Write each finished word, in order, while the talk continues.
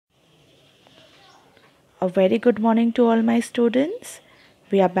A very good morning to all my students.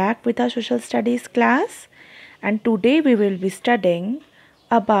 We are back with our social studies class, and today we will be studying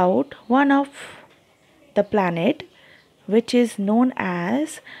about one of the planet which is known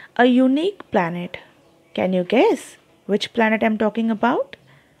as a unique planet. Can you guess which planet I'm talking about?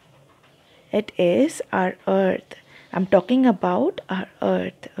 It is our Earth. I'm talking about our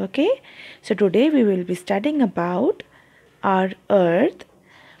Earth. Okay, so today we will be studying about our Earth,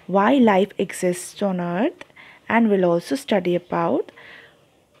 why life exists on Earth, and we'll also study about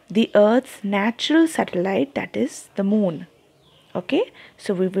the Earth's natural satellite, that is the moon. Okay,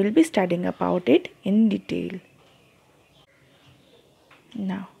 so we will be studying about it in detail.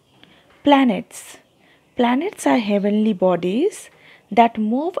 Now, planets. Planets are heavenly bodies that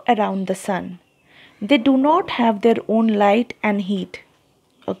move around the sun. They do not have their own light and heat.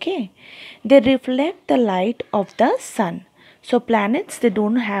 Okay, they reflect the light of the sun. So planets, they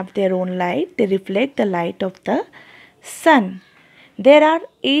don't have their own light, they reflect the light of the sun. There are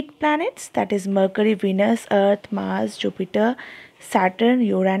 8 planets, that is Mercury, Venus, Earth, Mars, Jupiter, Saturn,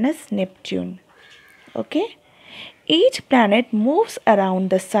 Uranus, Neptune. Okay, each planet moves around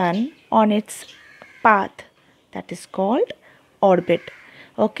the sun on its path, that is called orbit.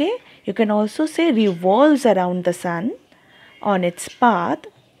 Okay, you can also say revolves around the sun on its path,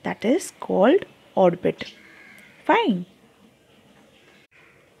 that is called orbit. Fine.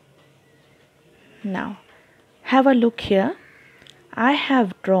 Now have a look here. I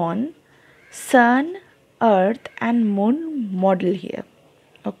have drawn sun, earth and moon model here.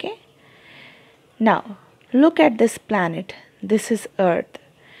 Okay. Now look at this planet. This is Earth.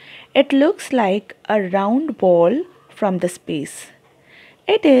 It looks like a round ball from the space.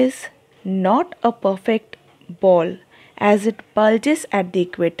 It is not a perfect ball as it bulges at the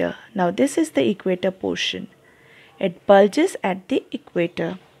equator. Now this is the equator portion. It bulges at the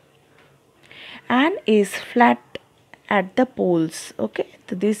equator and is flat at the poles. Okay,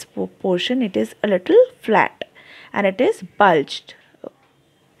 so this portion, it is a little flat and it is bulged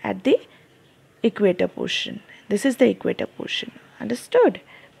at the equator portion. This is the equator portion. Understood?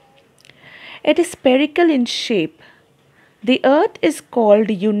 It is spherical in shape. The Earth is called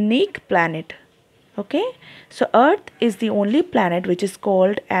unique planet. Okay, so Earth is the only planet which is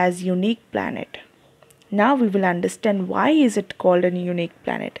called as unique planet. Now we will understand why is it called a unique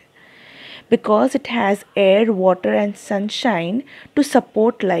planet. Because it has air, water and sunshine to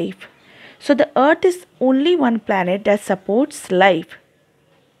support life. So the Earth is only one planet that supports life.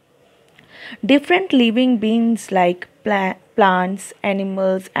 Different living beings like plants,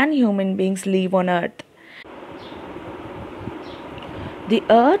 animals and human beings live on Earth. The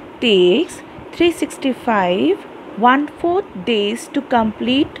Earth takes 365 1/4 days to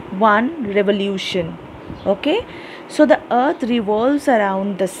complete one revolution. Okay, so the Earth revolves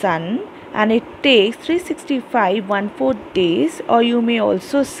around the sun and it takes 365 1/4 days, or you may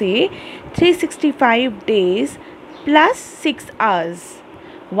also say 365 days plus 6 hours.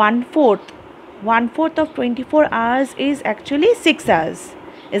 One fourth of 24 hours is actually 6 hours,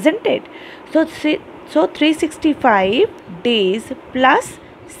 isn't it? So 365 days plus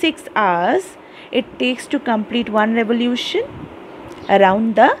 6 hours it takes to complete one revolution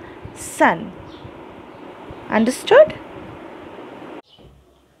around the sun. Understood?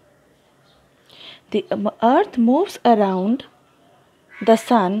 The Earth moves around the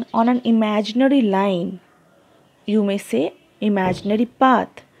sun on an imaginary line. You may say imaginary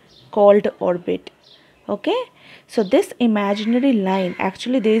path called orbit. Okay, so this imaginary line,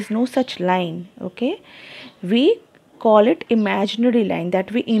 actually there is no such line. Okay, we call it imaginary line,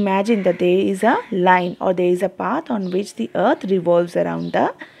 that we imagine that there is a line or there is a path on which the Earth revolves around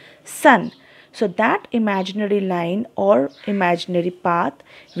the sun. So that imaginary line or imaginary path,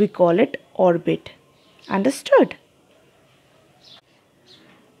 we call it orbit. Understood?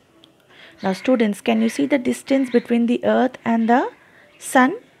 Now students, can you see the distance between the Earth and the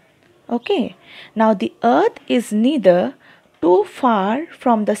sun? Okay, now the Earth is neither too far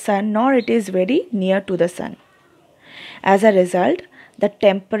from the sun nor it is very near to the sun. As a result, the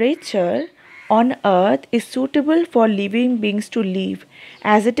temperature on Earth is suitable for living beings to live,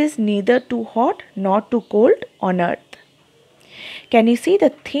 as it is neither too hot nor too cold on Earth. Can you see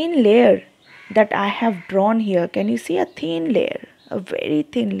the thin layer that I have drawn here? Can you see a thin layer, a very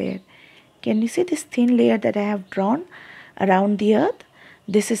thin layer? Can you see this thin layer that I have drawn around the Earth?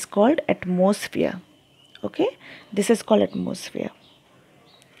 This is called atmosphere. Okay, this is called atmosphere.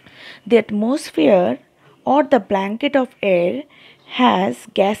 The atmosphere or the blanket of air has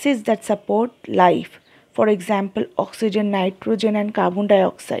gases that support life. For example, oxygen, nitrogen and carbon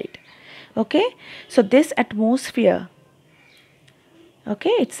dioxide. Okay, so this atmosphere,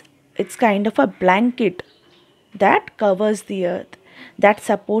 okay, It's kind of a blanket that covers the earth, that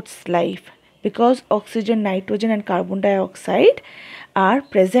supports life, because oxygen, nitrogen and carbon dioxide are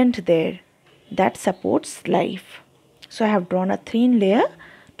present there, that supports life. So I have drawn a thin layer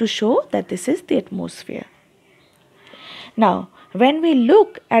to show that this is the atmosphere. Now when we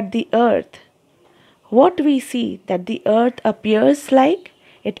look at the earth, what we see that the earth appears like?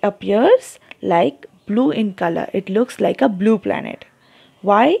 It appears like blue in color. It looks like a blue planet.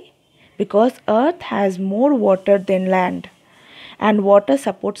 Why? Because earth has more water than land, and water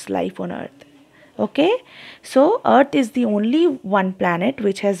supports life on earth. Okay, so earth is the only one planet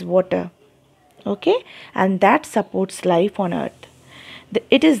which has water. Okay, and that supports life on earth.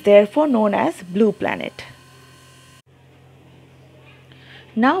 It is therefore known as blue planet.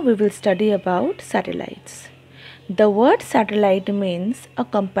 Now we will study about satellites. The word satellite means a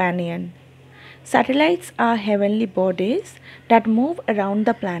companion. Satellites are heavenly bodies that move around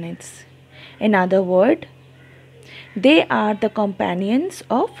the planets. In other words, they are the companions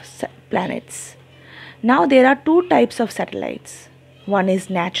of planets. Now there are two types of satellites. One is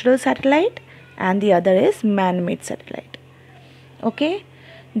natural satellite and the other is man-made satellite. Okay,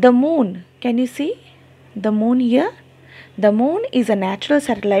 the moon, can you see the moon here? The moon is a natural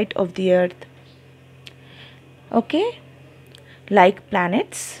satellite of the earth. Okay, like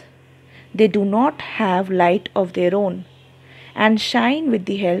planets, they do not have light of their own and shine with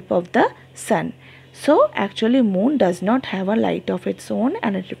the help of the sun. So actually moon does not have a light of its own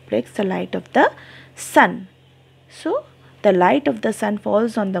and it reflects the light of the sun. So the light of the sun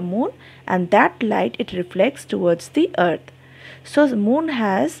falls on the moon and that light it reflects towards the earth. So the moon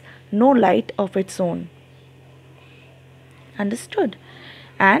has no light of its own. Understood?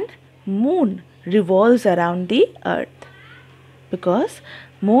 And moon revolves around the earth because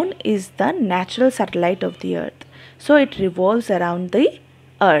moon is the natural satellite of the earth. So it revolves around the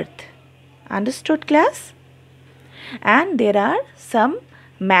earth. Understood, class? And there are some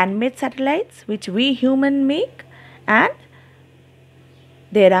man-made satellites which we human make, and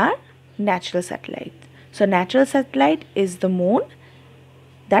there are natural satellites. So natural satellite is the moon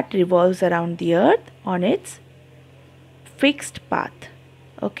that revolves around the earth on its fixed path.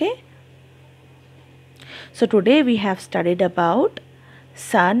 Okay, so today we have studied about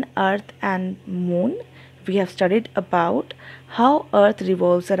sun, earth and moon. We have studied about how earth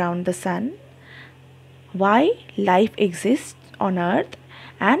revolves around the sun, why life exists on earth,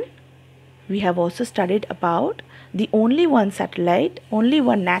 and we have also studied about the only one satellite, only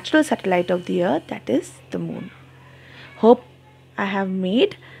one natural satellite of the earth, that is the moon. Hope I have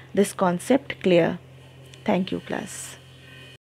made this concept clear. Thank you, class.